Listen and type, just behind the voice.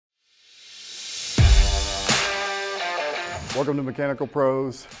Welcome to Mechanical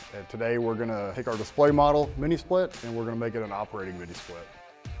Pros, and today we're going to take our display model mini split and we're going to make it an operating mini split.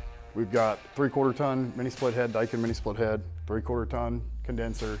 We've got 3/4 ton mini split head, Daikin mini split head, 3/4 ton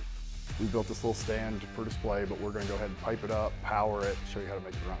condenser. We built this little stand for display, but we're going to go ahead and pipe it up, power it, show you how to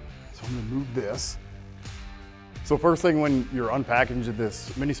make it run. So I'm going to move this. So first thing, when you're unpackaging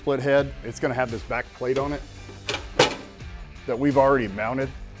this mini split head, it's going to have this back plate on it that we've already mounted.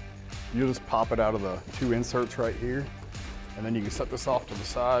 You just pop it out of the two inserts right here. And then you can set this off to the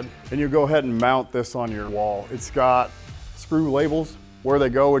side and you go ahead and mount this on your wall. It's got screw labels where they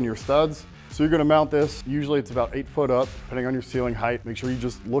go in your studs. So you're gonna mount this, usually it's about 8 foot up, depending on your ceiling height. Make sure you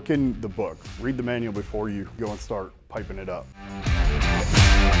just look in the book, read the manual before you go and start piping it up.